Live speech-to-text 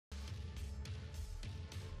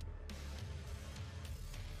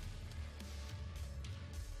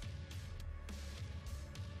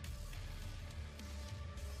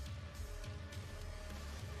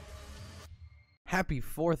Happy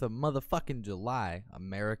 4th of motherfucking July,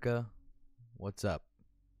 America. What's up?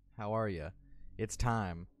 How are ya? It's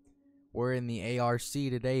time. We're in the ARC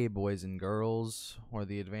today, boys and girls, or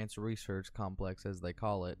the Advanced Research Complex as they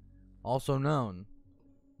call it. Also known,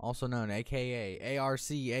 aka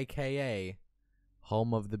ARC, aka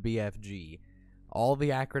home of the BFG. All the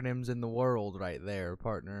acronyms in the world right there,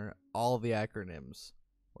 partner. All the acronyms.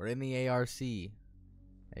 We're in the ARC,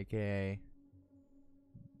 aka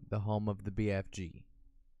the home of the BFG.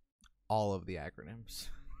 All of the acronyms.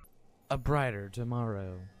 A brighter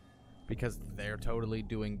tomorrow. Because they're totally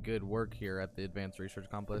doing good work here at the Advanced Research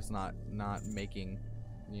Complex, not making,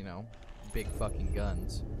 you know, big fucking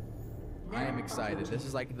guns. I am excited. This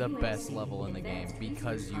is like the best level in the game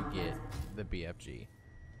because you get the BFG.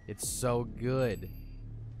 It's so good.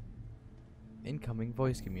 Incoming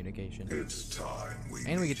voice communication. It's time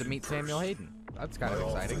and we get to meet Samuel Hayden. That's kind of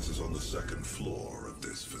exciting. This is on the second floor of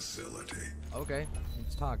this facility. Okay,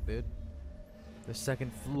 let's talk, dude. The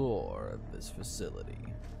second floor of this facility.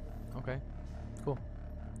 Okay, cool.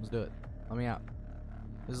 Let's do it. Let me out.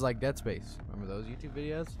 This is like Dead Space. Remember those YouTube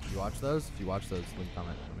videos? You watch those? If you watch those, leave a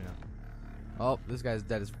comment. Let me know. Oh, this guy's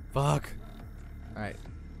dead as fuck. Alright.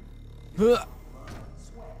 Give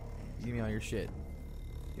me all your shit.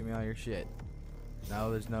 Give me all your shit. No,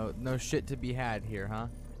 there's no shit to be had here, huh?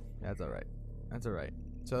 That's alright. That's alright.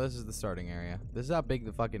 So this is the starting area. This is how big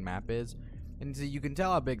the fucking map is. And so you can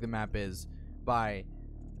tell how big the map is by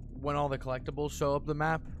when all the collectibles show up the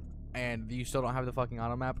map and you still don't have the fucking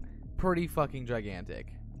auto map. Pretty fucking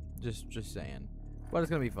gigantic. Just saying. But it's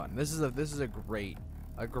gonna be fun. This is a great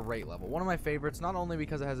level. One of my favorites, not only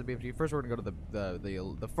because it has a BFG. First we're gonna go to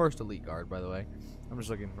the first elite guard, by the way. I'm just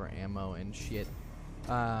looking for ammo and shit.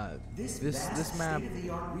 This map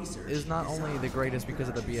is not only the greatest because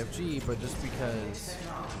of the BFG, but just because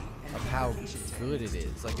of how good it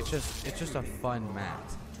is. Like it's just a fun map.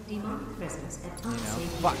 You know?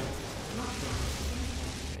 Fuck.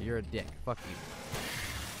 Yeah, you're a dick. Fuck you.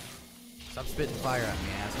 Stop spitting fire at me,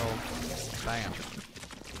 asshole. Bam.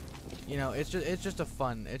 You know, it's just a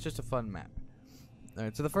fun map.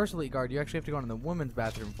 Alright, so the first elite guard you actually have to go into the women's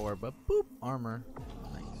bathroom for, but boop, armor.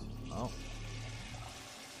 Nice. Oh.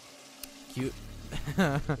 Cute.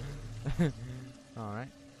 Alright.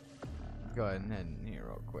 Go ahead and head in here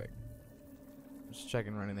real quick. Just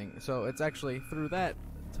checking for anything. So it's actually through that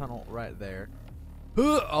tunnel right there.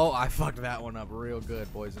 Oh, I fucked that one up real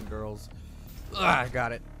good, boys and girls. I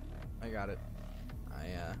got it.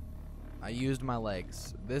 I used my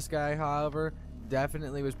legs. This guy, however,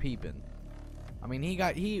 definitely was peeping. I mean,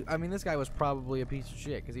 this guy was probably a piece of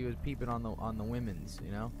shit because he was peeping on the women's,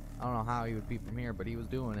 you know? I don't know how he would peep from here, but he was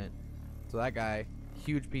doing it. So that guy,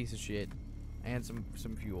 huge piece of shit, and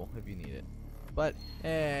some fuel if you need it. But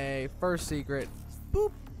hey, first secret,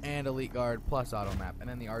 boop, and elite guard plus auto map, and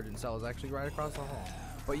then the Argent cell is actually right across the hall.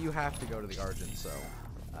 But you have to go to the Argent cell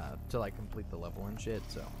to like complete the level and shit.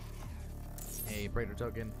 So, a Praetor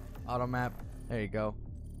token, auto map. There you go.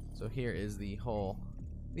 So here is the whole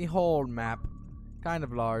map, kind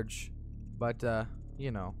of large, but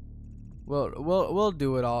you know, we'll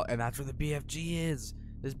do it all, and that's where the BFG is.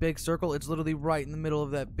 This big circle, it's literally right in the middle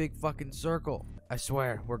of that big fucking circle. I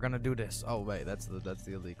swear, we're gonna do this. Oh wait, that's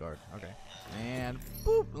the elite guard. Okay. And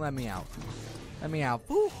boop, let me out. Let me out.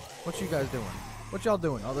 Boop. What you guys doing? What y'all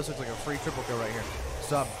doing? Oh, this looks like a free triple kill right here.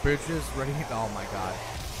 Sup, bitches? Ready? Oh my god.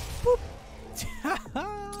 Boop.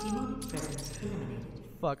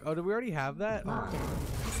 Fuck. Oh, did we already have that?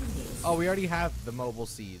 Oh, we already have the mobile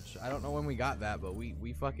siege. I don't know when we got that, but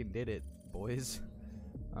we fucking did it, boys.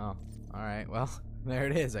 Oh, alright, well. There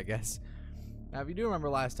it is, I guess. Now, if you do remember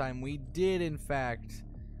last time, we did, in fact,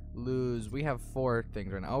 lose. We have 4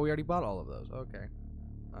 things right now. Oh, we already bought all of those. Okay.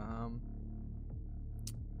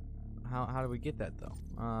 How do we get that,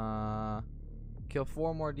 though? Kill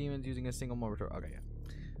 4 more demons using a single mortar. Okay,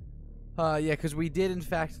 yeah. Yeah, because we did, in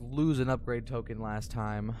fact, lose an upgrade token last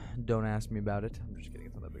time. Don't ask me about it. I'm just kidding.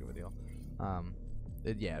 It's not that big of a deal.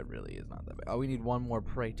 Yeah, it really is not that big. Oh, we need 1 more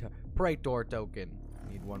Praetor token.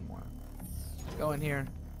 We need 1 more. Go in here.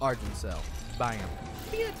 Argent cell. Bam.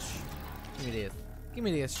 Bitch. Give me this. Give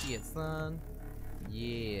me this shit, son.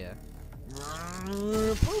 Yeah.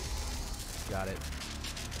 Poop. Got it.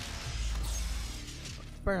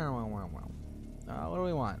 What do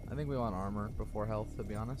we want? I think we want armor before health, to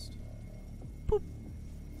be honest. Poop.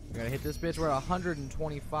 We gotta hit this bitch. We're at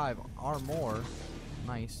 125 or more.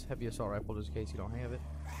 Nice. Heavy assault rifle just in case you don't have it.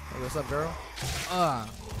 Hey, what's up, girl?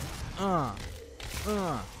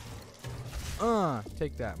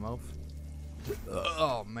 Take that, mof.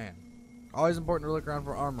 Oh man. Always important to look around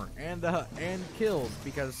for armor and kills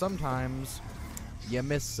because sometimes you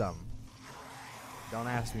miss some. Don't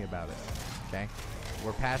ask me about it. Okay?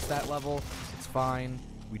 We're past that level. It's fine.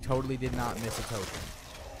 We totally did not miss a token.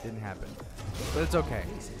 Didn't happen. But it's okay.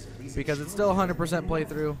 Because it's still 100%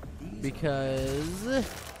 playthrough. Because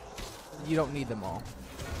you don't need them all.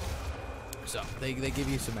 So, they give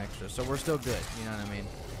you some extra. So we're still good. You know what I mean?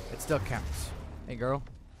 It still counts. Hey, girl.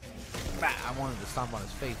 Bah, I wanted to stomp on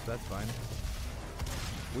his face, but that's fine.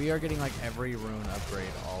 We are getting like every rune upgrade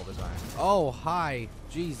all the time. Oh, hi.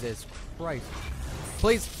 Jesus Christ.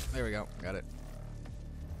 Please. There we go. Got it.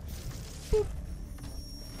 Boop.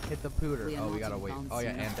 Hit the pooter. Oh, we gotta wait. Oh, yeah,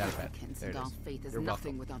 and that pet. There it is. You're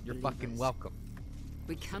welcome. You're fucking welcome.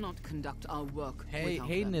 We cannot conduct our work. Hey,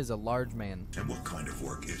 Hayden is a large man. And what kind of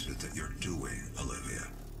work is it that you're doing, Olivia?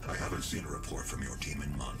 I haven't seen a report from your team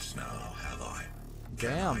in months now, have I?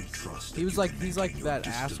 Damn. He's like that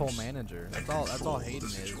asshole manager. That's all Hayden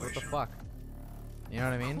is. What the fuck? You know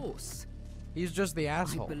what I mean? Of course. He's just the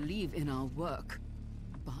asshole. I believe in our work,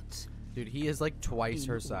 but dude, he is like twice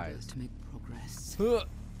her size. To make progress,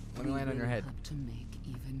 let me land on your head. To make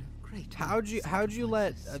even greater How'd you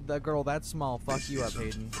let the girl that small fuck you up,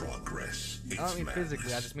 Hayden? Progress. I don't mean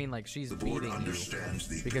physically. I just mean like she's beating you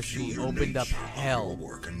The because she opened up hell.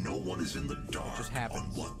 work, and no one is in the dark Just happens. on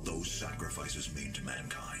what those sacrifices mean to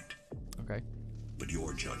mankind. Okay. But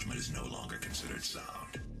your judgment is no longer considered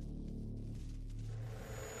sound.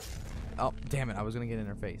 Oh, damn it. I was going to get in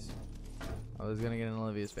her face. I was going to get in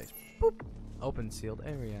Olivia's face. Boop. Open sealed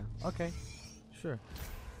area. Okay. Sure.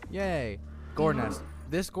 Yay. Gore Nest.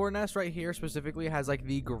 This Gore Nest right here specifically has like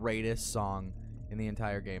the greatest song in the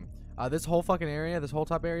entire game. This whole fucking area, this whole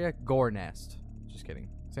top area, Gore Nest. Just kidding.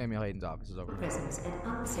 Samuel Hayden's office is over here. What's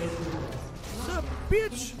up,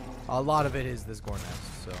 bitch? A lot of it is this Gore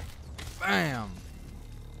Nest, so. Bam!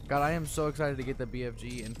 God, I am so excited to get the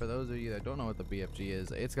BFG, and for those of you that don't know what the BFG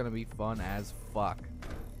is, it's gonna be fun as fuck.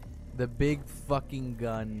 The Big Fucking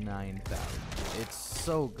Gun 9000. It's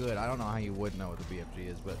so good. I don't know how you would know what the BFG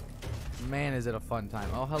is, but man, is it a fun time.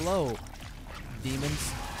 Oh, hello,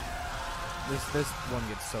 demons. This one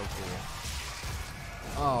gets so cool.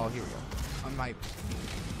 Oh, here we go. I might.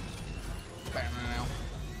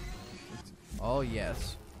 Oh,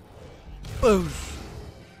 yes. Boosh.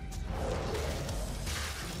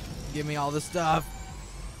 Give me all the stuff.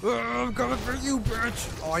 I'm coming for you,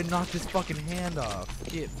 bitch. Oh, I knocked his fucking hand off.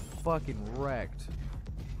 Get fucking wrecked.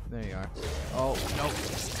 There you are. Oh, nope.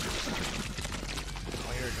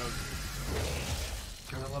 Oh, here it goes.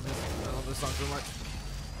 God, I love this song so much.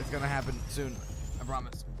 It's gonna happen soon. I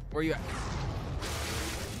promise. Where you at?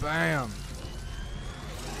 Bam.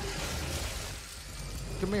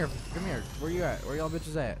 Come here. Come here. Where you at? Where y'all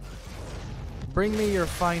bitches at? Bring me your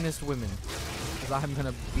finest women. Because I'm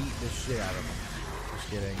gonna beat the shit out of them. Just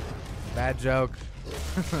kidding. Bad joke.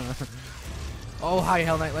 Oh, hi,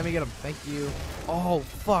 Hell Knight. Let me get him. Thank you. Oh,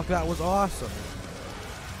 fuck. That was awesome.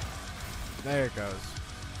 There it goes.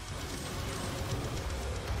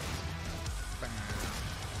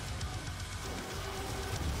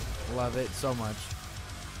 Love it so much.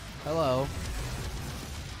 Hello.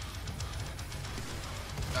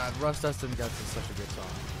 God, Rust Dust and Guts is such a good song.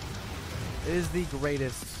 It is the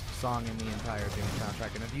greatest song in the entire Doom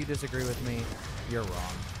soundtrack, and if you disagree with me, you're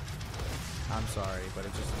wrong. I'm sorry, but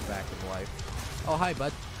it's just a fact of life. Oh, hi,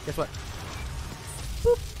 bud. Guess what?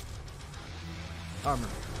 Boop. Armor.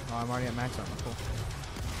 Oh, I'm already at max armor. Cool.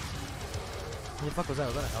 What the fuck was that?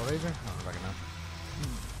 Was that a Hellraiser? I don't fucking know.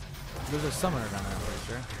 There's a summoner down there, I'm pretty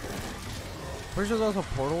sure. Pretty sure there's also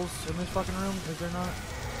portals in this fucking room. Is there not?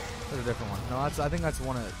 There's a different one. No, I think that's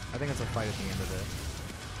one of. I think it's a fight at the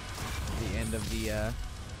end of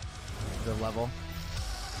the level.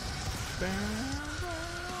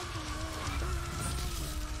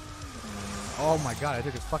 Oh my god! I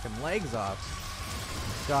took his fucking legs off.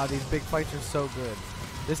 God, these big fights are so good.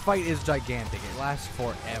 This fight is gigantic. It lasts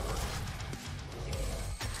forever.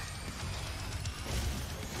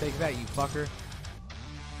 Take that, you fucker.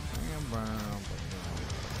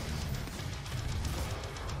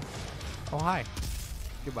 Oh, hi.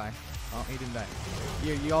 Goodbye. Oh, he didn't die.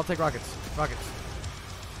 You all take rockets. Rockets.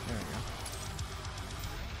 There we go.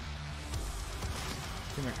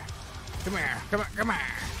 Come here. Come here. Come on. Come on.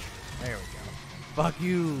 There we go. Fuck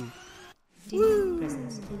you. Woo.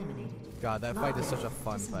 God, that fight is such a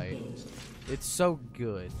fun fight. It's so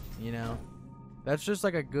good, you know? That's just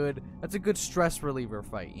like that's a good stress reliever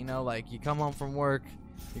fight, you know? Like, you come home from work,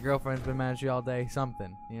 your girlfriend's been mad at you all day,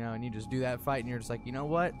 something, you know? And you just do that fight and you're just like, you know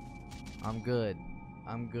what? I'm good.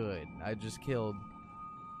 I'm good. I just killed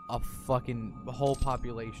a fucking whole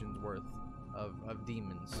population's worth of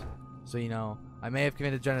demons. So, you know, I may have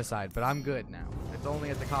committed genocide, but I'm good now. It's only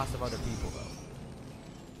at the cost of other people,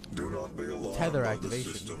 though. Do not be alarmed tether by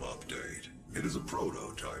activation. the system update. It is a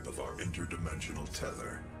prototype of our interdimensional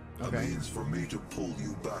tether. Okay. A means for me to pull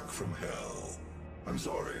you back from hell. I'm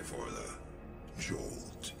sorry for the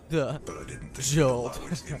jolt, Duh. but I didn't think Jolt. to allow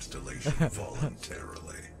its installation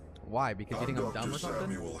voluntarily. Why? Because you I'm think I'm Dr. dumb or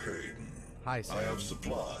something? Samuel Hayden. Hi, Sam. I have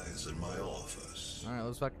supplies in my office. Alright,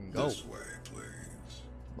 let's fucking go. This way, please.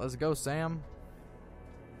 Let's go, Sam.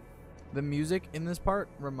 The music in this part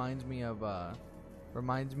reminds me of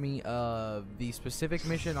the specific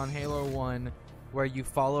mission on Halo 1 where you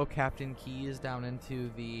follow Captain Keyes down into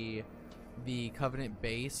the Covenant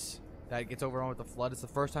base that gets overrun with the Flood. It's the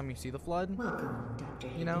first time you see the Flood. Welcome, Dr.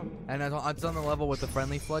 You know? Hayden. And it's on the level with the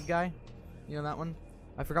friendly Flood guy. You know that one?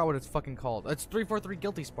 I forgot what it's fucking called. It's 343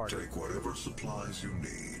 Guilty Spark. Take whatever supplies you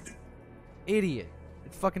need. Idiot.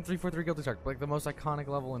 It's fucking 343 Guilty Spark, like the most iconic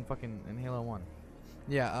level in fucking in Halo 1.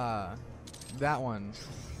 Yeah, that one,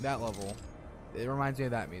 that level, it reminds me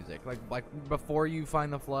of that music. Like before you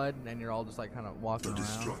find the Flood and you're all just like kind of walking The around.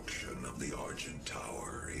 destruction of the Argent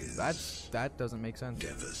Tower is That doesn't make sense.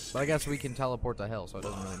 devastating. But I guess we can teleport to hell, so it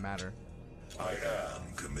doesn't really matter. I am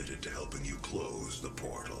committed to helping you close the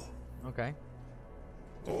portal. Okay.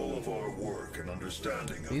 All of our work and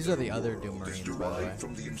understanding of These are their the other world Doom is Marines, by the way. derived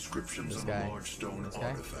from the inscriptions This on guy. a large stone This guy.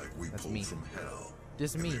 artifact we That's pulled me. from hell.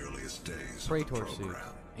 Just in me. the earliest days of the Praetor suit.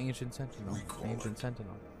 program. Ancient Sentinel. We call Ancient it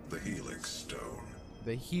Sentinel. The Helix Stone.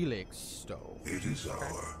 The Helix Stone. It is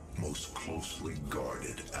our most closely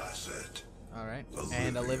guarded asset. Alright.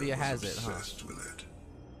 And Olivia was has it, huh? obsessed with it.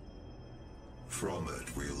 From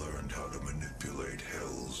it, we learned how to manipulate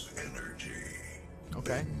Hell's energy.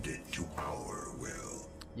 Okay. Bend it to our will.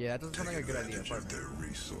 Yeah, that doesn't sound Take like a good idea, advantage of partner. their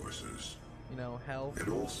resources. You know, hell. It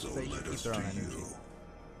also They should led keep us their to own energy. you.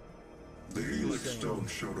 The Helix saying? Stone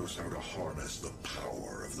showed us how to harness the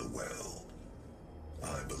power of the well.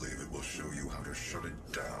 I believe it will show you how to shut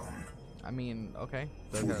it down. I mean, okay.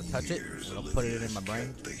 So I'm For gonna touch it. years, It'll put it Olivia in my has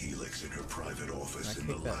brain. kept the Helix in her private office Can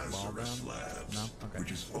in I the kick that ball Lazarus down? Labs, No? Okay.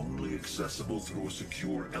 which is only accessible through a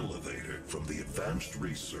secure elevator from the Advanced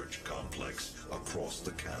Research Complex across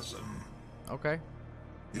the chasm. Okay.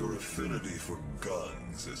 Your affinity for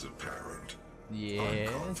guns is apparent. Yes.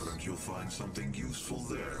 I'm confident you'll find something useful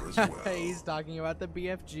there as well. He's talking about the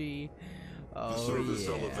BFG. The Oh service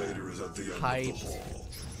yeah. elevator is at the end Hyped. of the hall.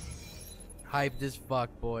 Hyped as fuck,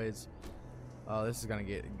 boys. Oh, this is gonna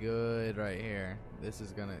get good right here. This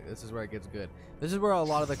is where it gets good. This is where a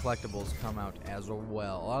lot of the collectibles come out as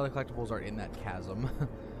well. A lot of the collectibles are in that chasm.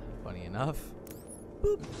 Funny enough.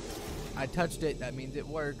 Boop. I touched it. That means it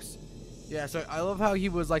works. Yeah, so I love how he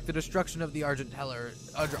was like, the destruction of the Argent Tower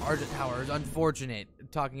is unfortunate,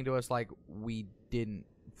 talking to us like we didn't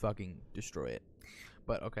fucking destroy it.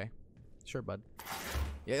 But okay, sure, bud.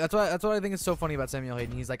 Yeah, that's what I think is so funny about Samuel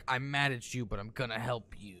Hayden. He's like, I'm mad at you, but I'm gonna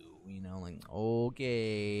help you. You know, like,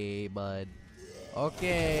 okay, bud.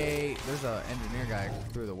 Okay. There's a engineer guy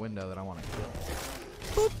through the window that I want to kill.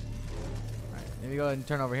 Boop. Alright, let me go ahead and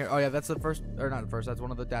turn over here. Oh yeah, that's the first, or not the first, that's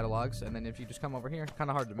one of the data logs. And then if you just come over here, kind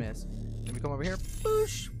of hard to miss. If you come over here,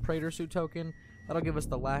 boosh, Praetor suit token. That'll give us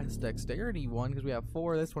the last dexterity one, because we have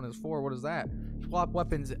 4. This one is 4. What is that? Swap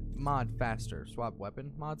weapons mod faster. Swap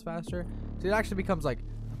weapon mods faster. So it actually becomes like,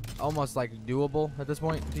 almost like doable at this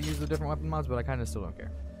point to use the different weapon mods, but I kind of still don't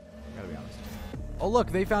care. Gotta be honest. Oh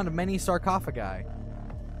look, they found many sarcophagi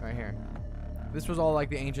right here. This was all like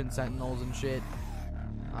the ancient sentinels and shit.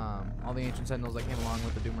 All the ancient sentinels that came along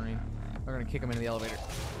with the Doom Marine. We're gonna kick them into the elevator,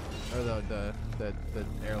 or the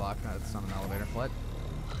airlock. No, it's not an elevator. What?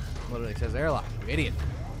 Literally says airlock. You idiot.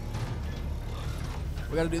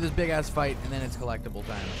 We gotta do this big ass fight, and then it's collectible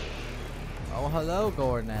time. Oh hello,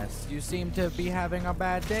 Gorness. You seem to be having a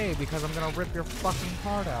bad day because I'm gonna rip your fucking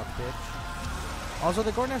heart out, bitch. Also,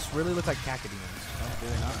 the Gorness really look like cacodemons. Oh, do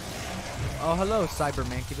they not? Oh, hello, Cyber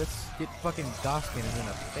Mancubus. Get fucking Goskin in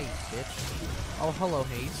the face, bitch. Oh, hello,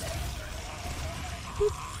 Haze.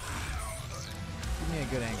 Boop. Give me a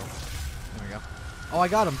good angle. There we go. Oh, I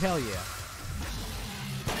got him. Hell yeah.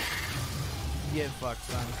 Get fucked,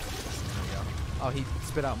 son. There we go. Oh, he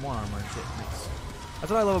spit out more armor and shit. Nice.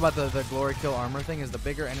 That's what I love about the glory kill armor thing, is the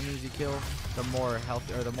bigger enemies you kill, the more health,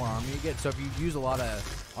 or the more armor you get. So if you use a lot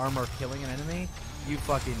of armor killing an enemy, you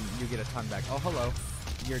get a ton back. Oh, hello.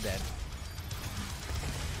 You're dead.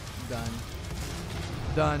 Done.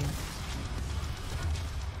 Done.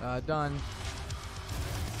 Done.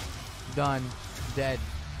 Done. Dead.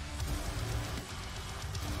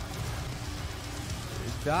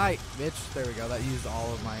 Die, bitch. There we go. That used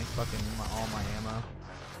all of my all my ammo.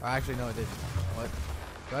 Or actually, no, it didn't. What?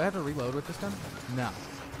 Do I have to reload with this gun? No.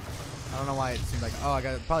 I don't know why it seemed like. Oh, I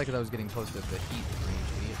got it. Probably because I was getting close to the heat range,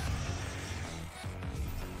 idiot.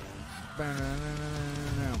 I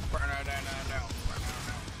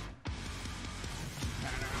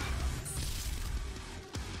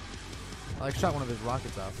like shot one of his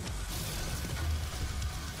rockets off.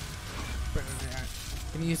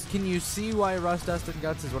 Can you see why Rust Dust and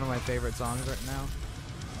Guts is one of my favorite songs right now?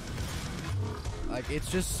 Like,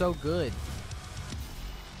 it's just so good.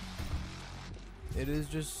 It is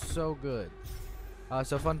just so good.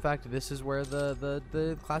 So fun fact, this is where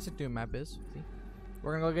the classic Doom map is. See?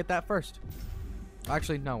 We're gonna go get that first.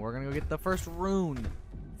 Actually, no, we're gonna go get the first rune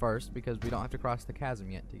first because we don't have to cross the chasm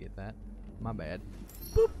yet to get that. My bad.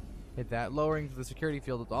 Boop. Hit that. Lowering to the security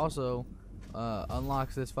field. It also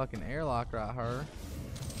unlocks this fucking airlock right here.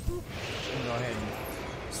 Boop. And go ahead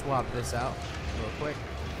and swap this out real quick.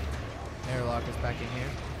 Airlock is back in here.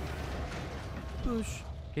 Boosh.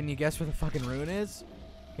 Can you guess where the fucking rune is?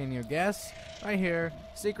 Can you guess? Right here.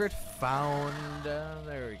 Secret found.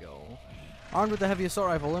 There we go. Armed with the heavy assault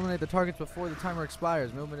rifle, eliminate the targets before the timer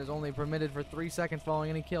expires. Movement is only permitted for 3 seconds following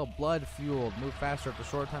any kill. Blood fueled. Move faster after a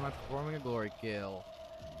short time after performing a glory kill.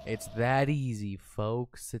 It's that easy,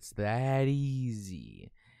 folks. It's that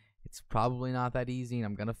easy. It's probably not that easy, and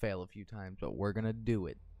I'm gonna fail a few times, but we're gonna do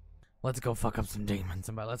it. Let's go fuck up some demons.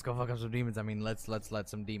 Let's go fuck up some demons. I mean, let's let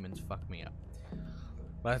some demons fuck me up.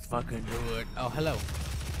 Let's fucking do it. Oh, hello.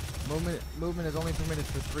 Movement is only permitted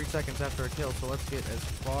for 3 seconds after a kill, so let's get as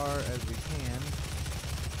far as we can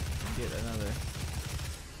and get another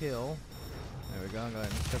kill. There we go. Go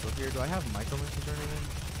ahead and step up here. Do I have micro missiles or anything?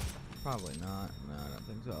 Probably not. No, I don't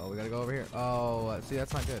think so. Oh, we gotta go over here. Oh, see,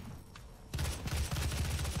 that's not good.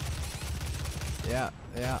 Yeah.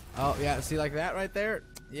 Oh, yeah. See, like that right there?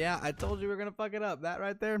 Yeah, I told you we were gonna fuck it up. That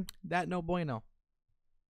right there? That no bueno.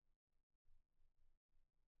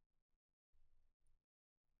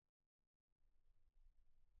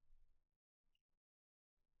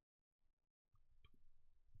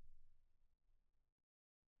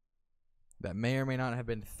 That may or may not have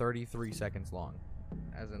been 33 seconds long.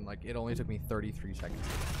 As in, like, it only took me 33 seconds.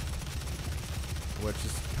 Which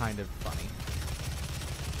is kind of funny.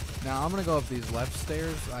 Now, I'm gonna go up these left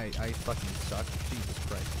stairs. I fucking suck. Jesus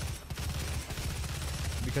Christ.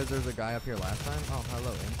 Because there's a guy up here last time? Oh,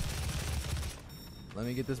 hello, Imp. Let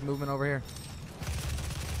me get this movement over here.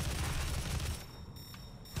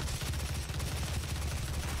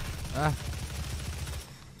 Ah.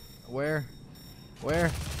 Where? Where?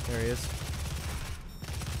 There he is.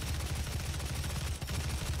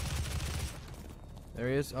 There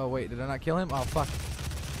he is. Oh, wait. Did I not kill him? Oh, fuck.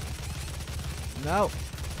 No.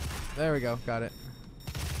 There we go. Got it.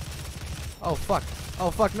 Oh, fuck. Oh,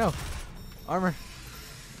 fuck. No. Armor.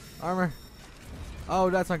 Armor. Oh,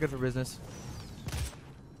 that's not good for business.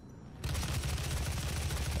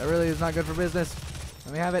 That really is not good for business.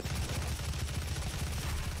 Let me have it.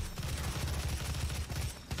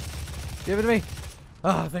 Give it to me.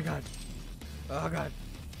 Oh, thank God. Oh, God.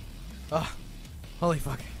 Oh, holy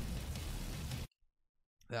fuck.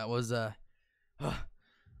 That was,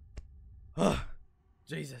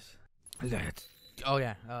 Jesus. Oh,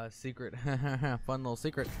 yeah, secret. Fun little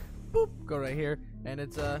secret. Boop, go right here. And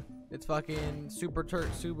it's fucking super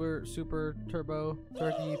turbo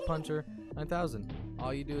turkey puncher 9000.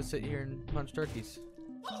 All you do is sit here and punch turkeys.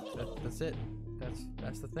 That's it.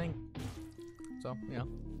 That's the thing. So, you know.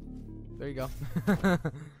 There you go.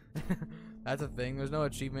 That's a thing. There's no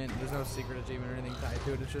achievement. There's no secret achievement or anything tied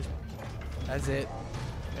to it. It's just, that's it.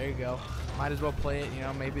 There you go. Might as well play it. You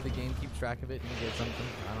know, maybe the game keeps track of it and you get something.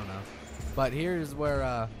 I don't know. But here's where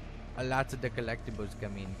a lot of the collectibles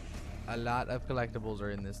come in. A lot of collectibles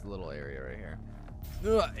are in this little area right here.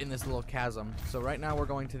 In this little chasm. So right now we're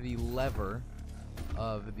going to the lever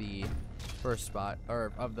of the first spot,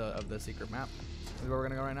 or of the secret map. Is where we're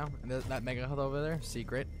gonna go right now. And that mega hut over there,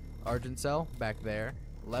 secret. Argent cell back there,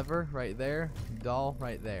 lever right there, doll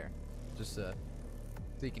right there. Just so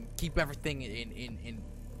you can keep everything in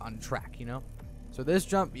on track, you know. So this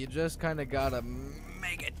jump, you just kind of gotta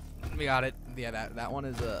make it. We got it. Yeah, that one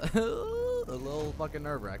is a little fucking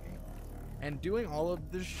nerve-wracking. And doing all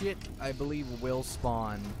of this shit, I believe, will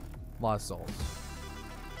spawn Lost Souls.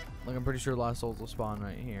 Like, I'm pretty sure Lost Souls will spawn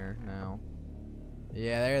right here now.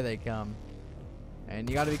 Yeah, there they come. And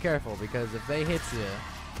you gotta be careful, because if they hit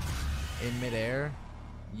you in midair,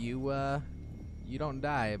 you don't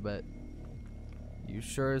die, but you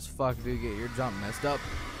sure as fuck do get your jump messed up.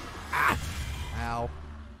 Ah! Ow.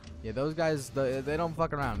 Yeah, those guys, they don't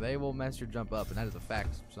fuck around. They will mess your jump up, and that is a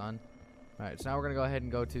fact, son. Alright, so now we're gonna go ahead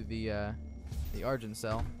and go to the Argent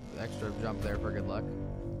Cell. The extra jump there for good luck.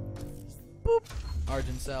 Boop!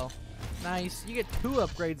 Argent Cell. Nice. You get 2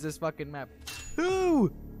 upgrades this fucking map.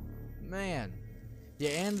 2! Man.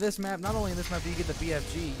 Yeah, and this map, not only in this map do you get the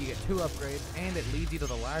BFG, you get 2 upgrades, and it leads you to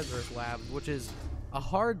the Lazarus Labs, which is a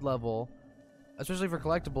hard level, especially for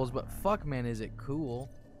collectibles, but fuck, man, is it cool.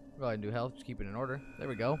 Go ahead and do health, just keep it in order. There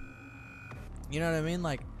we go. You know what I mean?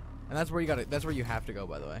 Like, and that's where you have to go,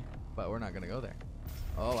 by the way. But we're not gonna go there.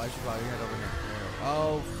 Oh, I should probably head over here.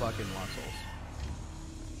 Oh, fucking lost souls.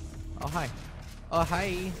 Oh, hi. Oh,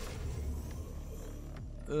 hi.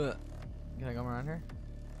 Ugh. Can I come around here?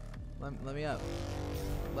 Let me up.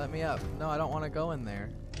 Let me up. No, I don't want to go in there.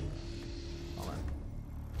 Hold on.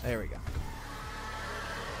 There we go.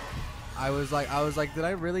 I was like, did I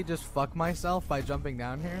really just fuck myself by jumping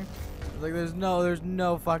down here? I was like, there's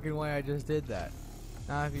no fucking way I just did that.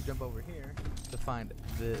 Now if you jump over here to find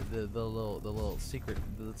the little secret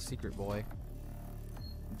boy.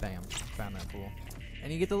 Bam, found that fool.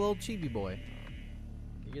 And you get the little chibi boy.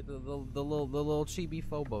 You get the little chibi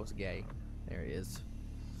Phobos gay. There he is.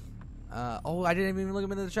 Oh, I didn't even look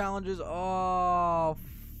him into the challenges. Oh,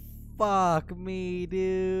 fuck me,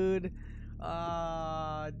 dude.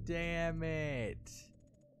 Ah, damn it.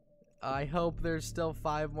 I hope there's still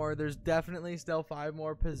 5 more. There's definitely still 5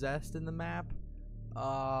 more possessed in the map.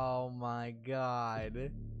 Oh my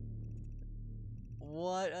god.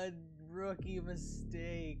 What a rookie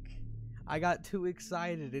mistake. I got too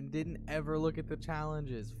excited and didn't ever look at the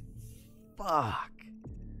challenges. Fuck.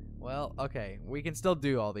 Well, okay, we can still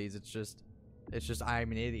do all these. It's just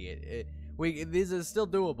I'm an idiot. These are still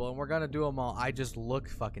doable, and we're gonna do them all. I just look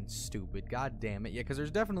fucking stupid. God damn it. Yeah, because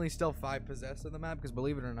there's definitely still 5 possessed in the map. Because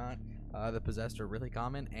believe it or not, the possessed are really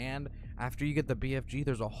common. And after you get the BFG,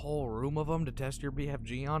 there's a whole room of them to test your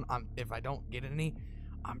BFG on. If I don't get any,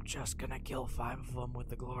 I'm just gonna kill 5 of them with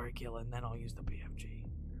the glory kill, and then I'll use the BFG.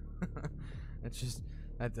 It's just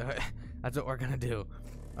that's what we're gonna do.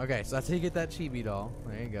 Okay, so that's how you get that chibi doll.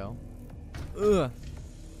 There you go. Ugh.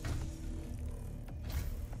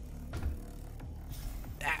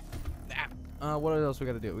 What else we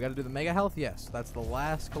gotta do? We gotta do the mega health. Yes, that's the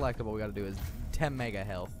last collectible we gotta do is 10 mega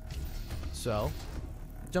health. So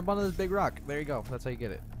jump onto this big rock. There you go. That's how you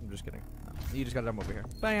get it. I'm just kidding. No, you just gotta jump over here.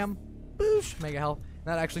 Bam. Boosh. Mega health.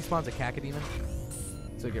 That actually spawns a cacodemon.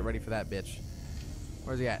 So get ready for that bitch.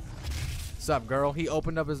 Where's he at? Sup, girl? He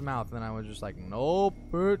opened up his mouth, and I was just like, nope,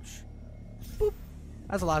 bitch. Boop.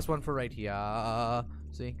 That's the last one for right here.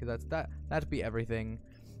 See, because that'd be everything.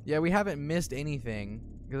 Yeah, we haven't missed anything.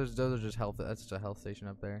 Because those are just health. That's just a health station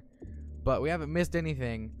up there. But we haven't missed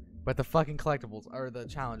anything. But the fucking collectibles are the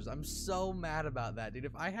challenges. I'm so mad about that, dude.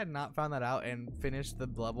 If I had not found that out and finished the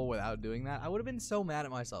level without doing that, I would have been so mad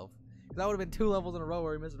at myself. Because that would have been 2 levels in a row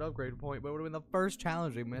where we missed an upgrade point, but it would have been the first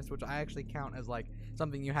challenge we missed, which I actually count as like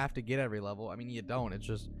something you have to get every level. I mean, you don't. It's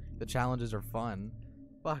just the challenges are fun.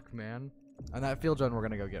 Fuck, man. And that field run we're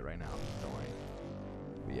gonna go get right now. Don't worry.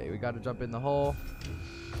 But yeah, we gotta jump in the hole.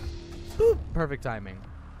 Boop. Perfect timing.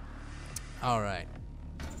 All right.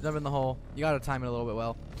 Jump in the hole. You gotta time it a little bit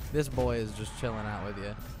well. This boy is just chilling out with you.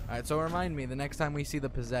 All right. So remind me the next time we see the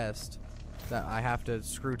possessed that I have to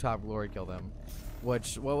screw top glory kill them.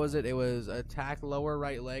 Which, what was it? It was attack lower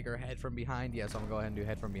right leg or head from behind. Yes, I'm gonna go ahead and do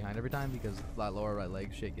head from behind every time because that lower right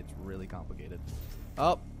leg shit gets really complicated.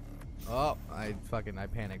 Oh, I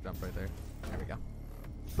panic jumped right there. There we go.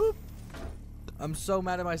 Boop. I'm so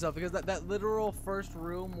mad at myself because that literal first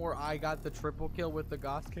room where I got the triple kill with the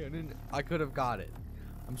Gauss cannon, I could have got it.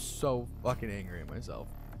 I'm so fucking angry at myself.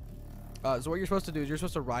 So what you're supposed to do is you're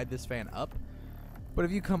supposed to ride this fan up. But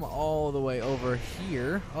if you come all the way over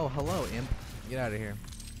here, oh hello imp. Get out of here.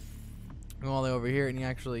 Go all the way over here and you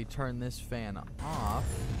actually turn this fan off.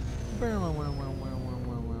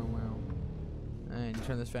 And you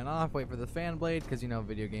turn this fan off, wait for the fan blade, because you know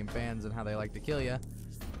video game fans and how they like to kill you.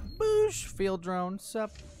 Boosh! Field drone,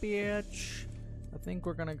 sup bitch. I think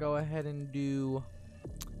we're gonna go ahead and do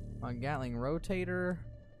a Gatling rotator.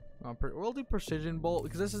 We'll do precision bolt,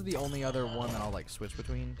 because this is the only other one that I'll like switch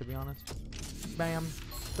between, to be honest. Bam.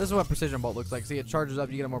 This is what precision bolt looks like. See, it charges up,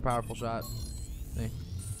 you get a more powerful shot. See?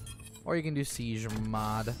 Or you can do siege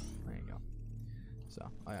mod. There you go. So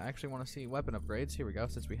I actually want to see weapon upgrades. Here we go.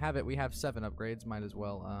 Since we have it, we have 7 upgrades. Might as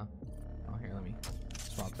well. Oh, here, let me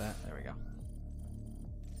swap that. There we go.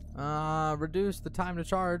 Reduce the time to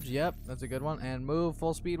charge. Yep, that's a good one. And move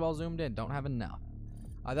full speed while zoomed in. Don't have enough.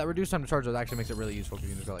 That reduced time to charge actually makes it really useful because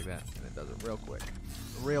you can just go like that, and it does it real quick,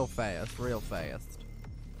 real fast, real fast.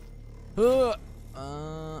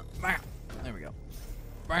 Bam. There we go.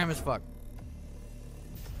 Bam as fuck.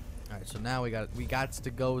 Alright, so now we gots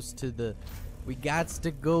to goes to the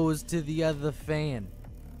other fan.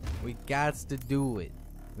 We gots to do it.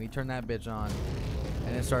 We turn that bitch on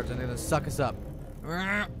and it starts and it's gonna suck us up.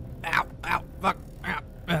 Ow, ow, fuck.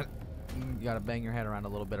 You gotta bang your head around a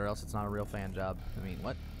little bit or else it's not a real fan job. I mean,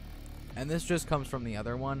 what? And this just comes from the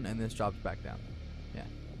other one, and this drops back down. Yeah.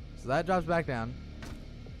 So that drops back down.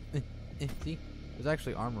 See? There's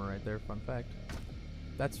actually armor right there, fun fact.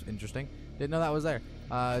 That's interesting. Didn't know that was there.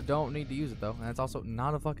 Don't need to use it, though. And it's also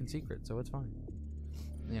not a fucking secret, so it's fine.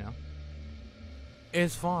 You know.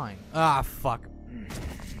 It's fine. Ah, fuck.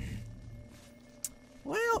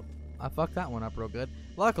 Well, I fucked that one up real good.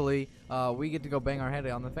 Luckily, we get to go bang our head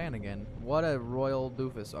on the fan again. What a royal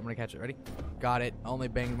doofus. I'm gonna catch it. Ready? Got it. Only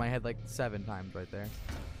banged my head like 7 times right there.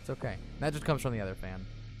 It's okay. That just comes from the other fan.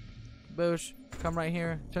 Boosh. Come right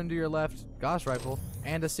here. Turn to your left. Gauss rifle.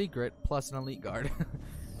 And a secret plus an elite guard.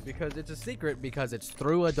 Because it's a secret because it's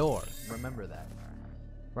through a door. Remember that.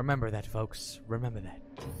 Remember that, folks. Remember that.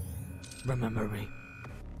 Remember me.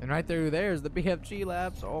 And right through there is the BFG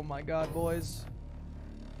labs. Oh my god, boys.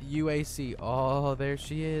 UAC. Oh, there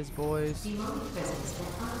she is, boys.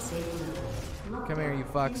 Come here, you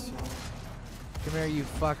fucks. Come here, you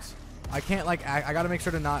fucks. I can't, like, I gotta make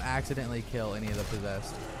sure to not accidentally kill any of the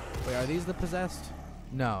possessed. Wait, are these the possessed?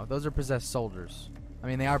 No, those are possessed soldiers. I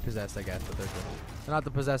mean, they are possessed, I guess, but they're not the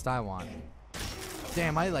possessed I want.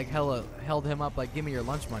 Damn, I, like, held him up like, give me your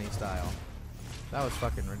lunch money style. That was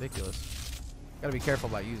fucking ridiculous. Gotta be careful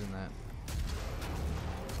about using that.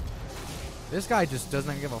 This guy just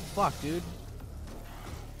doesn't give a fuck, dude.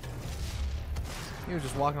 He was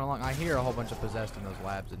just walking along. I hear a whole bunch of possessed in those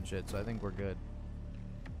labs and shit, so I think we're good.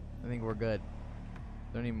 I think we're good.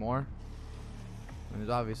 Is there any more? There's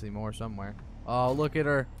obviously more somewhere. Oh, look at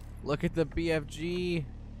her. Look at the BFG.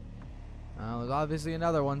 Oh, there's obviously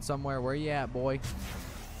another one somewhere. Where you at, boy?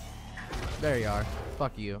 There you are.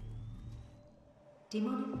 Fuck you. I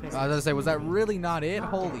was gonna say, was that really not it?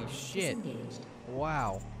 Holy shit.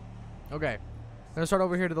 Wow. Okay. I'm gonna start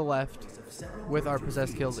over here to the left with our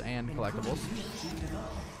possessed kills and collectibles.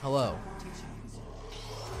 Hello.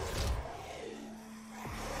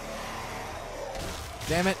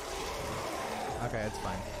 Damn it. Okay, it's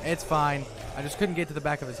fine. It's fine. I just couldn't get to the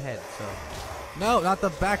back of his head, so. No, not the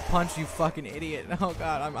back punch, you fucking idiot. Oh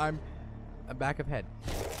god, I'm a back of head.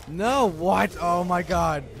 No, what? Oh my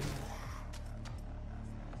god.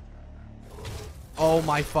 Oh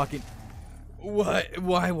my fucking. What?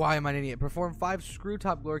 Why am I an idiot? Perform 5 screw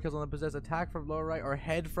top glory kills on the possessed. Attack from lower right or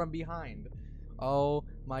head from behind. Oh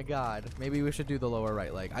my god. Maybe we should do the lower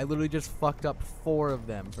right leg. I literally just fucked up 4 of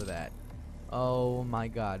them for that. Oh my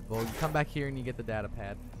god. Well, you come back here and you get the data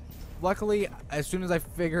pad. Luckily, as soon as I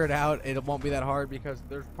figure it out, it won't be that hard because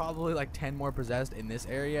there's probably like 10 more possessed in this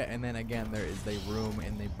area. And then again, there is a room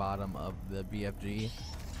in the bottom of the BFG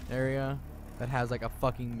area that has like a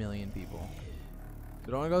fucking million people.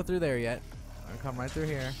 So don't want to go through there yet. I'm gonna come right through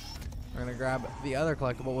here. We're gonna grab the other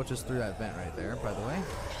collectible, which is through that vent right there, by the way.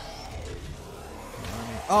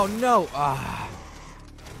 Oh no! Ah.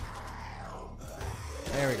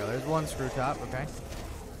 There we go. There's 1 screw top. Okay.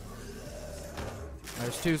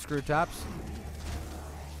 There's 2 screw tops.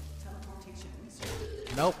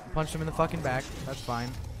 Nope. Punched him in the fucking back. That's fine.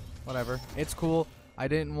 Whatever. It's cool. I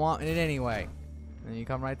didn't want it anyway. And you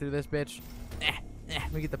come right through this bitch.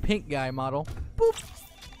 Let me get the pink guy model. Boop.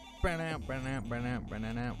 Burn out, burn out, burn out, burn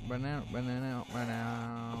out, burn out, burn out, burn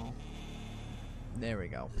out. There we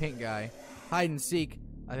go. Pink guy. Hide and seek.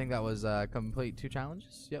 I think that was complete 2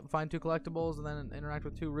 challenges. Yep. Find 2 collectibles and then interact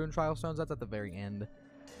with 2 rune trial stones. That's at the very end.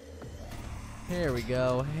 Here we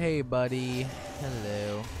go. Hey, buddy.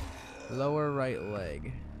 Hello. Lower right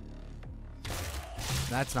leg.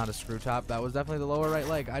 That's not a screw top. That was definitely the lower right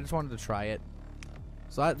leg. I just wanted to try it.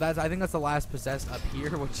 So I think that's the last possessed up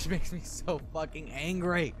here, which makes me so fucking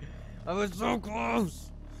angry. I was so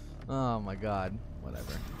close. Oh my god.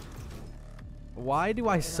 Whatever. Why do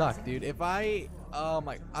I suck, dude? If I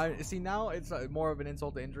see now it's more of an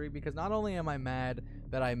insult to injury because not only am I mad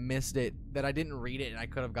that I missed it, that I didn't read it and I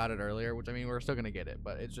could have got it earlier, which I mean we're still gonna get it,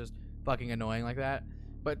 but it's just fucking annoying like that.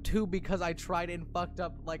 But 2, because I tried and fucked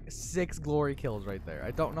up like 6 glory kills right there.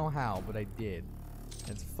 I don't know how, but I did.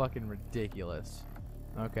 It's fucking ridiculous.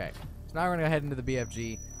 Okay, so now we're gonna head into the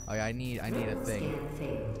BFG. Oh yeah, I need a thing.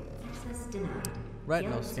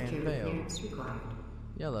 Retinal scan failed.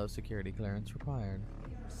 Yellow security clearance required.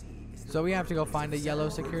 So we have to go find a yellow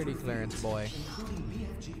security clearance boy.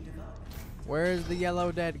 Where is the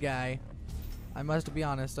yellow dead guy? I must be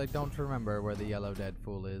honest, I don't remember where the yellow dead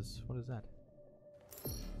fool is. What is that?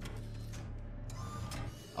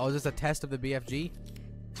 Oh, is this a test of the BFG?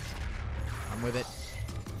 I'm with it.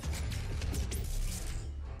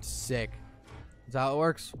 Sick. That's how it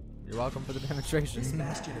works. You're welcome for the demonstration. This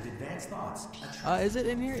bastion of advanced thoughts. Is it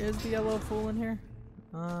in here? Is the yellow fool in here?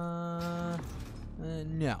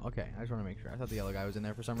 No. Okay, I just want to make sure. I thought the yellow guy was in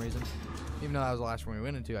there for some reason. Even though that was the last one we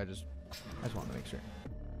went into, I just wanted to make sure.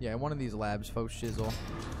 Yeah, one of these labs, faux shizzle.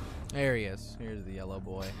 There he is. Here's the yellow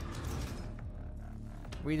boy.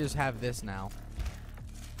 We just have this now.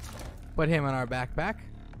 Put him in our backpack.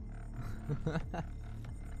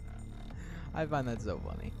 I find that so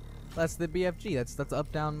funny. That's the BFG. That's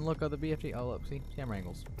up down look of the BFG. Oh look, see? Camera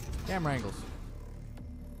angles. Camera angles.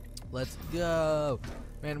 Let's go.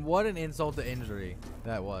 Man, what an insult to injury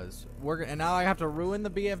that was. And now I have to ruin the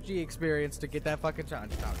BFG experience to get that fucking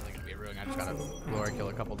challenge. It's not really gonna be ruined. I just gotta glory kill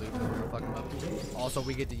a couple dudes and we're gonna fuck them up. Also,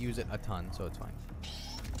 we get to use it a ton, so it's fine.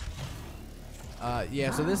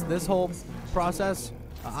 Yeah, so this whole process,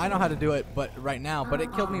 I know how to do it, but right now, but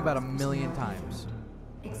it killed me about 1,000,000 times.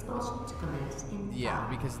 Yeah,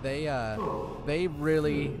 because they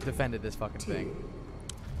really defended this fucking thing,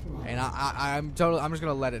 and I'm just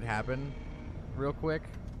gonna let it happen, real quick,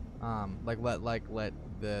 let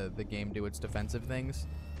the game do its defensive things,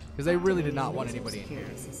 because they really did not want anybody in here,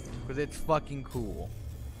 because it's fucking cool.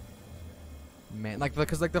 Man,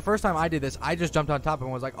 because the first time I did this, I just jumped on top and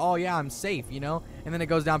was like, oh yeah, I'm safe, you know, and then it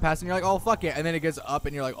goes down past and you're like, oh fuck it, and then it gets up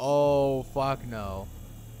and you're like, oh fuck no,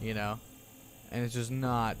 you know. And it's just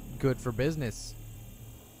not good for business.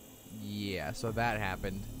 Yeah, so that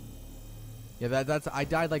happened. Yeah, I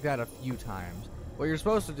died like that a few times. What you're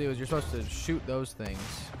supposed to do is you're supposed to shoot those things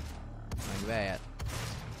like that,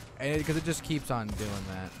 and because it just keeps on doing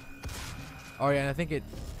that. Oh yeah, and I think it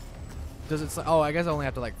does it. Oh, I guess I only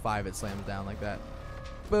have to like 5. It slams down like that.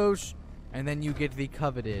 Boosh, and then you get the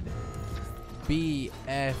coveted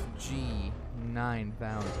BFG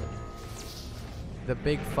 9000. The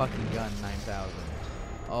big fucking gun 9000.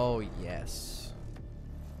 Oh yes.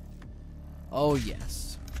 Oh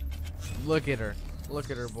yes. Look at her.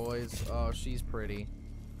 Look at her, boys. Oh, she's pretty.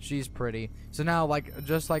 She's pretty. So now, like,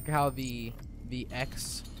 just like how the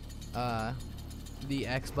X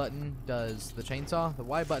button does the chainsaw, the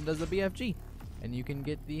Y button does the BFG, and you can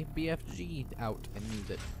get the BFG out and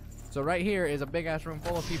use it. So right here is a big ass room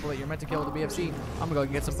full of people that you're meant to kill with the BFG. I'm gonna go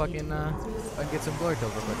get some fucking get some glory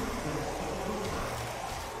kills real quick.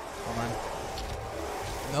 Hold on.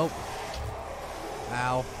 Nope.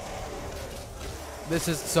 Ow. This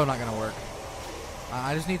is so not gonna work.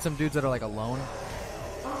 I just need some dudes that are like alone.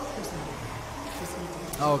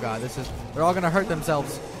 Oh god, they're all gonna hurt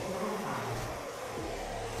themselves.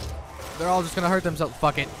 They're all just gonna hurt themselves.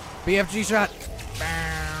 Fuck it. BFG shot.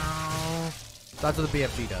 That's what the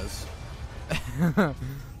BFG does.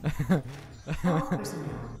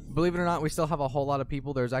 Believe it or not, we still have a whole lot of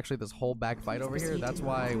people. There's actually this whole back fight over here. That's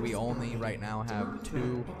why we only right now have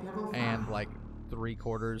 2 and like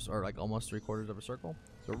 3/4 or like almost 3/4 of a circle.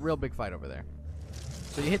 So a real big fight over there.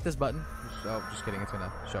 So you hit this button. Oh, just kidding. It's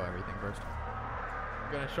gonna show everything first.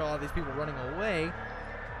 We're gonna show all these people running away.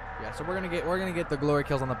 Yeah, so we're gonna get the glory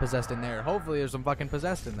kills on the possessed in there. Hopefully there's some fucking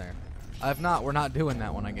possessed in there. If not, we're not doing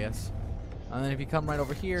that one, I guess. And then if you come right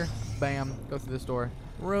over here, bam, go through this door.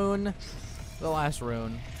 Rune. The last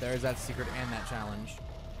rune. There's that secret and that challenge.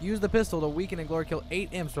 Use the pistol to weaken and glory kill 8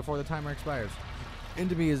 imps before the timer expires.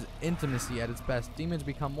 Intimacy is intimacy at its best. Demons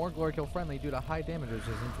become more glory kill friendly due to high damage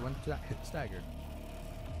resistance when staggered.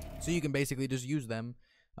 So you can basically just use them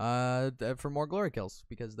for more glory kills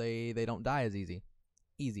because they don't die as easy.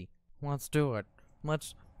 Easy. Let's do it.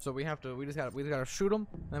 So we just gotta shoot them,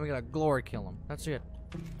 and then we gotta glory kill them. That's it.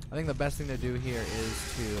 I think the best thing to do here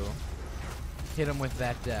is to hit them with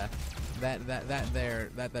that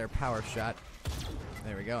their power shot.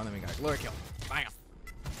 There we go, and then we got glory kill. Bam.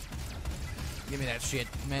 Give me that shit,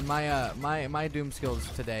 man. My Doom skills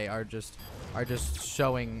today are just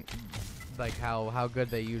showing like how good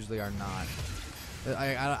they usually are not.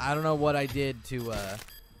 I don't know what I did to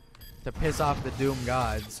piss off the Doom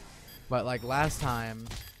gods, but like last time,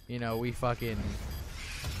 you know, we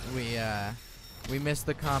missed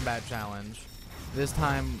the combat challenge. This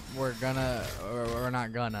time we're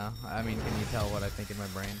not gonna. I mean, can you tell what I think in my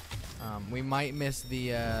brain? We might miss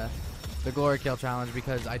the glory kill challenge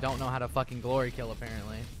because I don't know how to fucking glory kill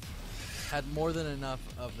apparently. Had more than enough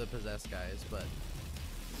of the possessed guys, but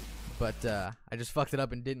I just fucked it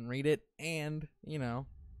up and didn't read it, and you know,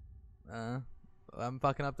 I'm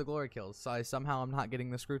fucking up the glory kills. So somehow I'm not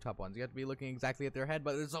getting the screw top ones. You have to be looking exactly at their head,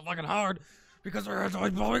 but it's so fucking hard because their head's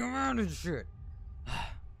always blowing around and shit.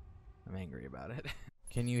 I'm angry about it.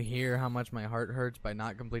 Can you hear how much my heart hurts by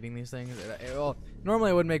not completing these things? Well,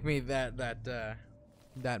 normally it wouldn't make me that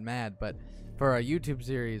mad, but for a YouTube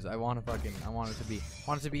series, I want it to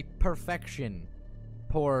be perfection.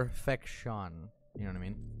 Perfection. You know what I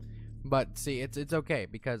mean? But see, it's okay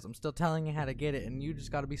because I'm still telling you how to get it, and you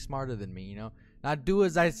just gotta be smarter than me, you know. Not do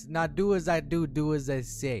as I do, do as I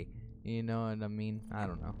say. You know what I mean? I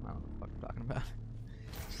don't know what the fuck I'm talking about.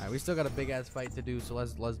 All right, we still got a big ass fight to do, so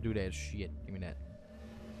let's do that shit. Give me that.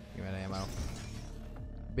 Give me that ammo.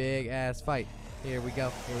 Big ass fight. Here we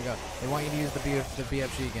go. Here we go. They want you to use the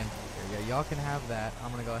BFG again. Here we go. Y'all can have that. I'm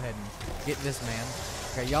gonna go ahead and get this man.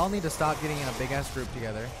 Okay, y'all need to stop getting in a big ass group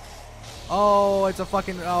together. Oh, it's a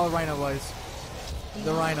fucking Rhino boys.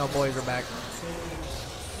 The Rhino boys are back.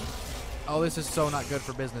 Oh, this is so not good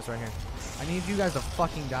for business right here. I need you guys to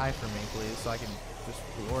fucking die for me, please, so I can just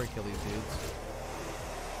glory kill these dudes.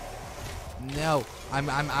 No, I'm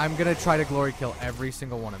gonna try to glory kill every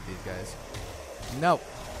single one of these guys. No.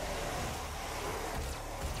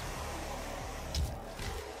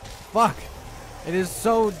 Fuck. It is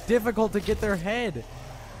so difficult to get their head.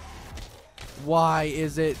 Why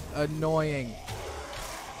is it annoying?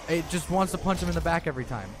 It just wants to punch him in the back every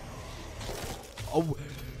time. Oh,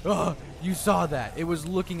 you saw that. It was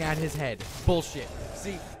looking at his head. Bullshit.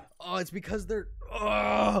 See? Oh, it's because they're...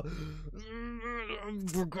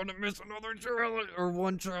 we're gonna miss another challenge. Or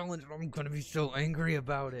one challenge. I'm gonna be so angry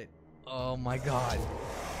about it. Oh my god.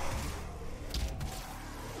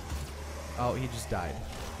 Oh, he just died.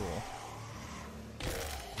 Cool.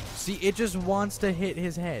 See, it just wants to hit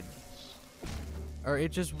his head. Or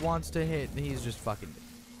it just wants to hit. He's just fucking...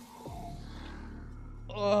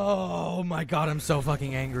 Oh my god, I'm so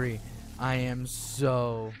fucking angry. I am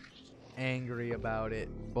so angry about it.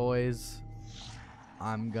 Boys,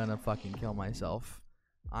 I'm gonna fucking kill myself.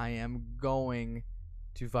 I am going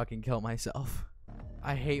to fucking kill myself.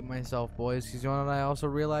 I hate myself, boys, because you know what I also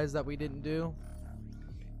realized that we didn't do?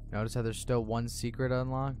 Notice how there's still one secret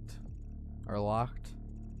unlocked? Or locked?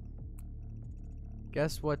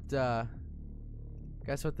 Guess what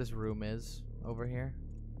this room is over here?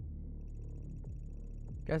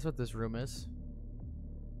 Guess what this room is?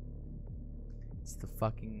 It's the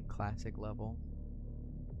fucking classic level.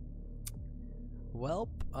 Welp,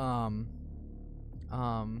 I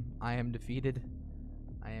am defeated.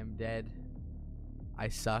 I am dead. I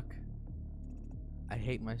suck. I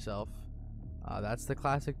hate myself. That's the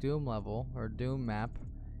classic Doom level, or Doom map.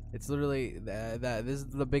 It's literally, this is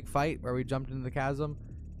the big fight where we jumped into the chasm.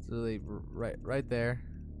 It's literally right there.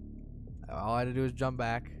 All I had to do was jump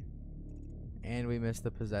back. And we missed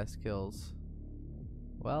the possessed kills.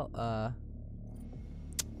 Well,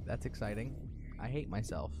 that's exciting. I hate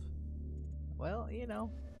myself. Well, you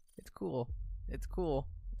know, it's cool. It's cool.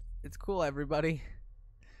 It's cool, everybody.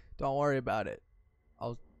 Don't worry about it.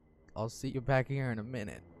 I'll see you back here in a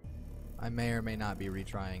minute. I may or may not be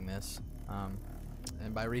retrying this.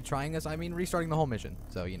 And by retrying this, I mean restarting the whole mission.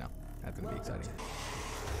 So, you know, that's gonna be exciting.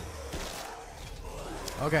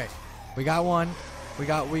 Okay, we got one. We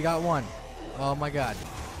got one. Oh my god.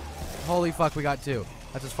 Holy fuck, we got two.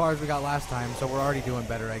 That's as far as we got last time, so we're already doing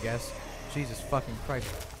better, I guess. Jesus fucking Christ.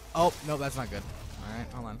 Oh, no, that's not good.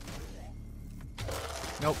 Alright, hold on.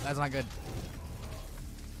 Nope, that's not good.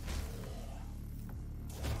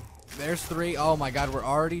 There's three. Oh my god, we're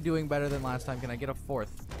already doing better than last time. Can I get a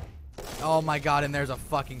fourth? Oh my god, and there's a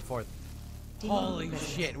fucking fourth. Holy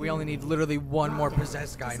shit, we only need literally one more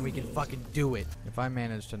possessed guy and we can fucking do it. If I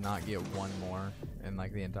manage to not get one more in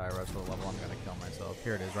like the entire rest of the level, I'm gonna kill myself.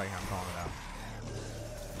 Here it is, right here, I'm calling it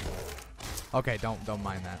out. Okay, don't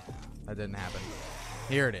mind that. That didn't happen.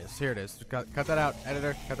 Here it is, here it is. Cut that out,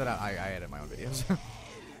 editor, cut that out. I edit my own videos.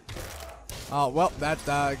 Oh, well, that,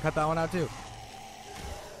 cut that one out too.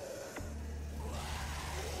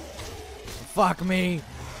 Fuck me.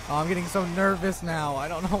 Oh, I'm getting so nervous now. I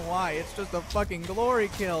don't know why. It's just a fucking glory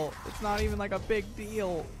kill. It's not even like a big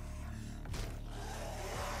deal.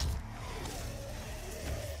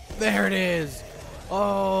 There it is.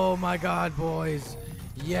 Oh my god, boys.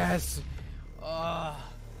 Yes.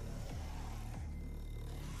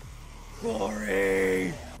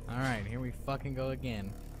 Glory. Alright, here we fucking go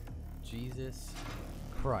again. Jesus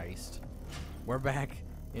Christ. We're back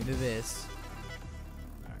into this.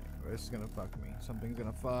 This is gonna fuck me. Something's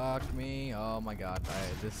gonna fuck me. Oh my god.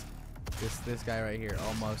 This guy right here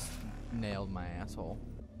almost nailed my asshole.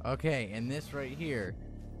 Okay, and this right here,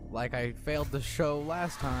 like I failed to show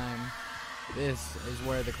last time, this is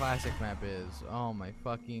where the classic map is. Oh my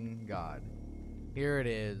fucking god. Here it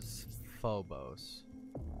is. Phobos.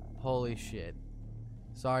 Holy shit.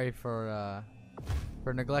 Sorry for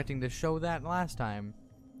neglecting to show that last time.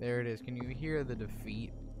 There it is. Can you hear the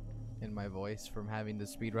defeat in my voice from having to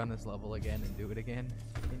speedrun this level again and do it again?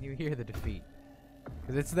 Can you hear the defeat?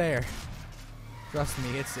 Because it's there. Trust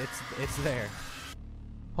me, it's there.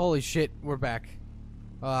 Holy shit, we're back.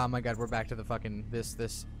 Oh my god, we're back to the fucking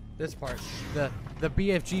this This part, the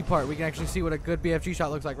BFG part, we can actually see what a good BFG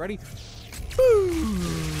shot looks like. Ready?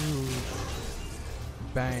 Boom!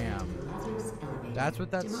 Bam. That's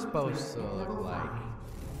what that's supposed to look like.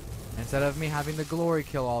 Instead of me having to glory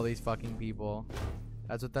kill all these fucking people,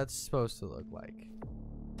 that's what that's supposed to look like.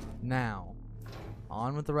 Now,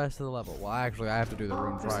 on with the rest of the level. Well, actually, I have to do the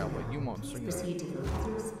room trial, but you won't see that.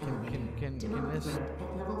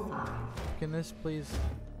 Can this please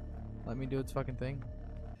let me do its fucking thing?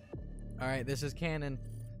 Alright, this is canon.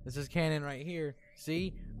 This is canon right here.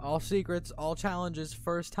 See? All secrets, all challenges,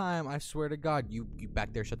 first time. I swear to God. You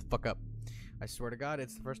back there, shut the fuck up. I swear to God,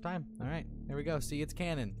 it's the first time. Alright, here we go. See, it's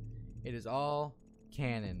canon. It is all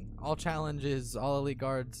canon. All challenges, all elite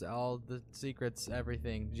guards, all the secrets,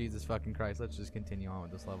 everything. Jesus fucking Christ. Let's just continue on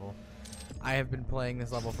with this level. I have been playing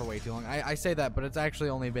this level for way too long. I say that, but it's actually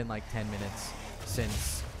only been like 10 minutes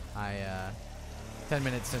since I, 10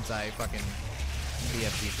 minutes since I fucking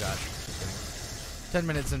BFG shot. 10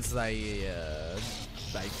 minutes since I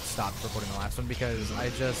stopped recording the last one because I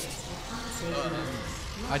just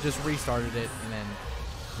restarted it and then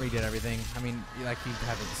redid everything. I mean, like you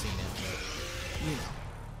haven't seen it, but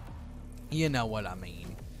you know what I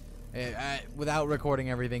mean. Without recording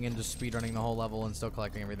everything and just speedrunning the whole level and still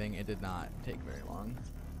collecting everything, it did not take very long.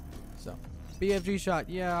 So, BFG shot,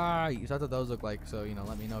 yeah. So that's what those look like. So you know,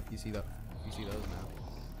 let me know if you see those now.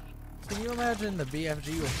 Can you imagine the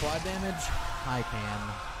BFG with quad damage? I can.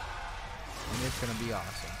 And it's gonna be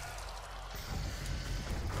awesome.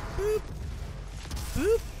 Boop.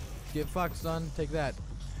 Boop. Get fucked, son. Take that.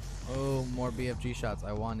 Oh, more BFG shots.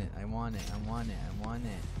 I want it. I want it. I want it. I want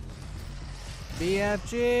it.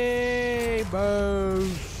 BFG!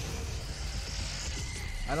 Boom!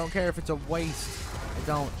 I don't care if it's a waste. I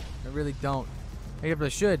don't. I really don't. I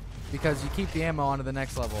should, because you keep the ammo onto the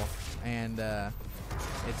next level. And,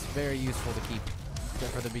 it's very useful to keep.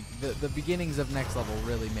 For the beginnings of next level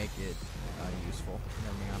really make it useful.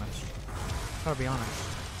 Gotta be honest. Gotta be honest.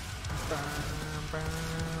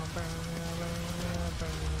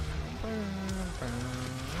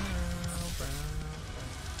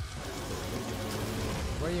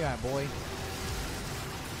 Where you at, boy?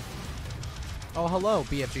 Oh, hello,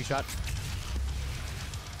 BFG shot.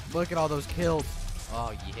 Look at all those kills.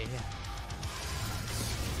 Oh yeah.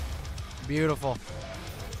 Beautiful.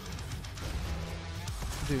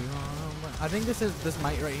 Dude, I think this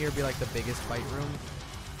might right here be like the biggest fight room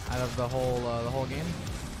out of the whole game,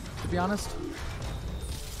 to be honest.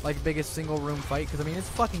 Like biggest single room fight, because I mean it's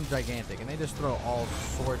fucking gigantic and they just throw all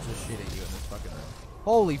sorts of shit at you in this fucking room.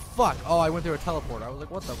 Holy fuck! Oh, I went through a teleporter. I was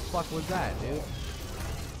like, what the fuck was that, dude?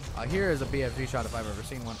 Here is a BFG shot if I've ever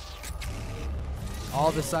seen one.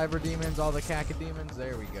 All the cyber demons, all the caca demons,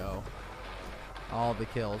 there we go. All the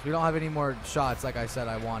kills. We don't have any more shots like I said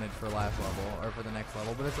I wanted for last level, or for the next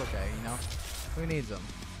level, but it's okay, you know? Who needs them?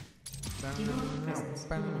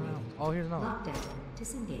 Oh, here's another one.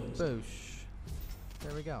 Boosh.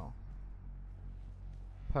 There we go.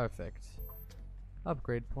 Perfect.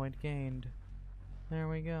 Upgrade point gained. There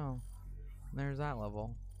we go. There's that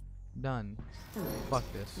level. Done. Fuck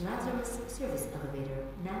this. Lazarus service elevator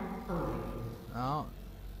now alerted. Oh.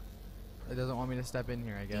 It doesn't want me to step in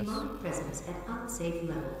here, I guess. Demonic presence at unsafe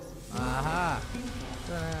levels. Aha!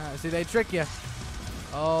 See, they trick you.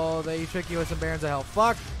 Oh, they trick you with some barons of hell.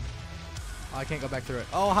 Fuck! Oh, I can't go back through it.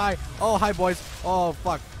 Oh, hi! Oh, hi, boys! Oh,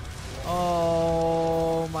 fuck!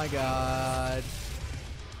 Oh, my God.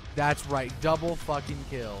 That's right. Double fucking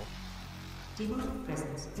kill. Demonic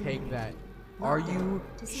presence. Take that. Are you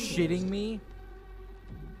shitting me?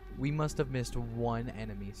 We must have missed one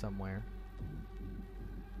enemy somewhere.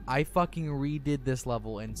 I fucking redid this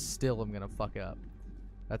level and still I'm gonna fuck up.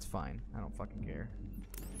 That's fine. I don't fucking care.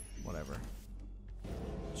 Whatever.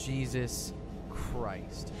 Jesus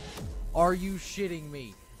Christ. Are you shitting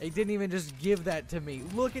me? It didn't even just give that to me.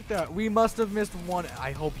 Look at that. We must have missed one.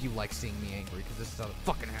 I hope you like seeing me angry because this is how it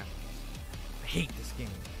fucking happens. I hate this game.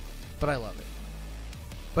 But I love it.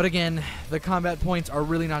 But again, the combat points are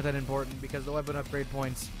really not that important because the weapon upgrade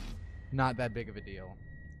points, not that big of a deal.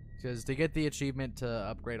 Because to get the achievement to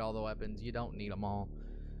upgrade all the weapons, you don't need them all.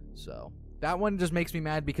 So, that one just makes me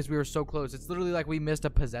mad because we were so close. It's literally like we missed a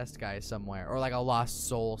possessed guy somewhere. Or like a lost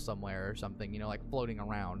soul somewhere or something, you know, like floating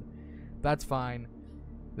around. That's fine.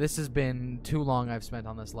 This has been too long I've spent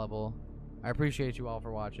on this level. I appreciate you all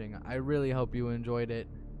for watching. I really hope you enjoyed it.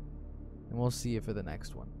 And we'll see you for the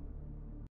next one.